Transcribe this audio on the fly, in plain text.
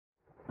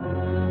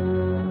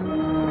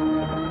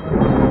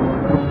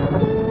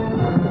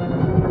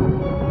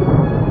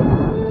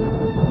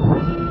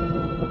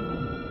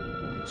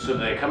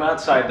come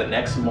outside the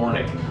next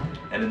morning,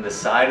 and in the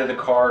side of the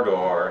car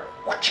door,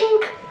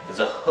 wha-chink, is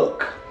a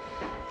hook.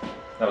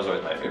 That was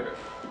always my favorite.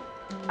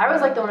 I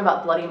always like the one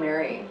about Bloody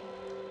Mary.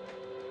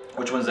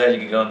 Which one's that? You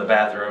can go in the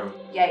bathroom.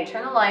 Yeah, you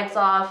turn the lights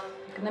off,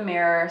 look in the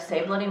mirror,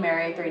 say Bloody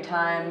Mary 3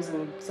 times,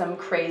 and some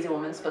crazy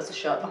woman's supposed to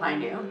show up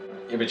behind you.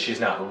 Yeah, but she's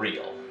not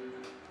real.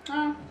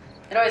 Oh,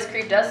 it always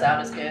creeped us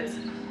out as kids.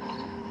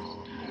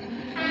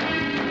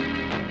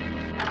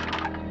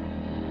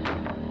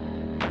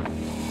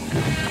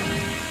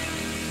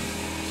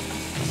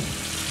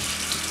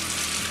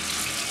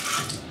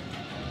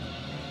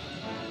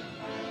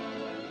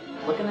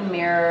 Look in the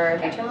mirror,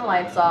 you turn the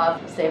lights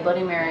off, say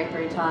Bloody Mary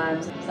 3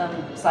 times, some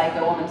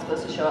psycho woman's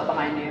supposed to show up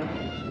behind you.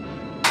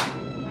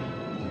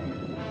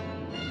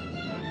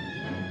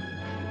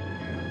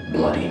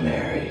 Bloody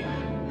Mary.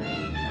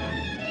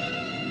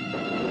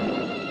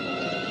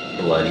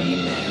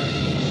 Bloody Mary.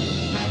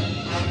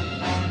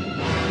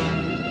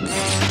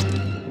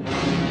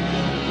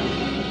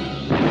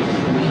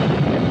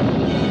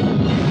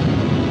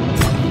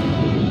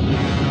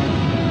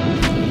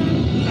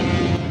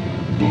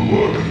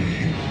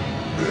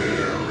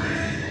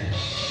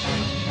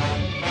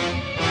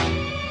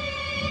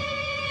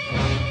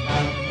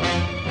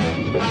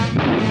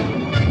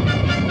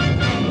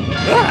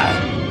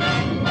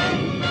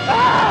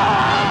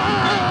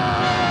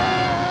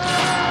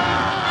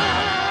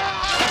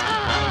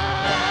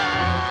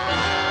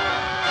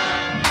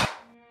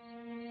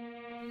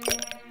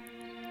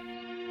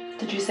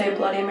 Did you say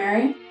Bloody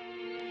Mary?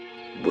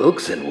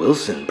 Wilks and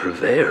Wilson,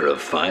 purveyor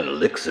of fine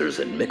elixirs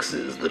and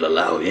mixes that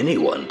allow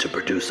anyone to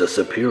produce a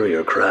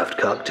superior craft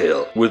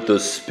cocktail with the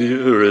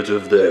spirit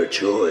of their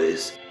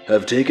choice,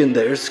 have taken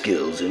their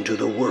skills into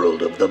the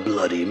world of the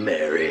Bloody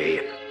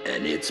Mary,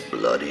 and it's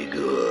bloody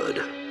good.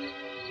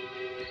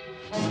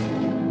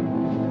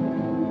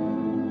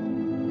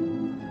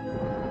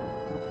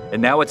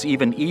 And now it's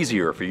even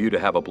easier for you to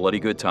have a bloody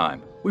good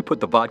time. We put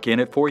the vodka in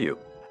it for you.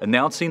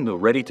 Announcing the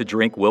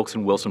ready-to-drink Wilks &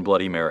 Wilson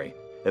Bloody Mary.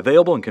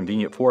 Available in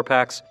convenient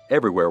 4-packs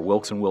everywhere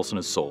Wilks & Wilson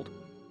is sold.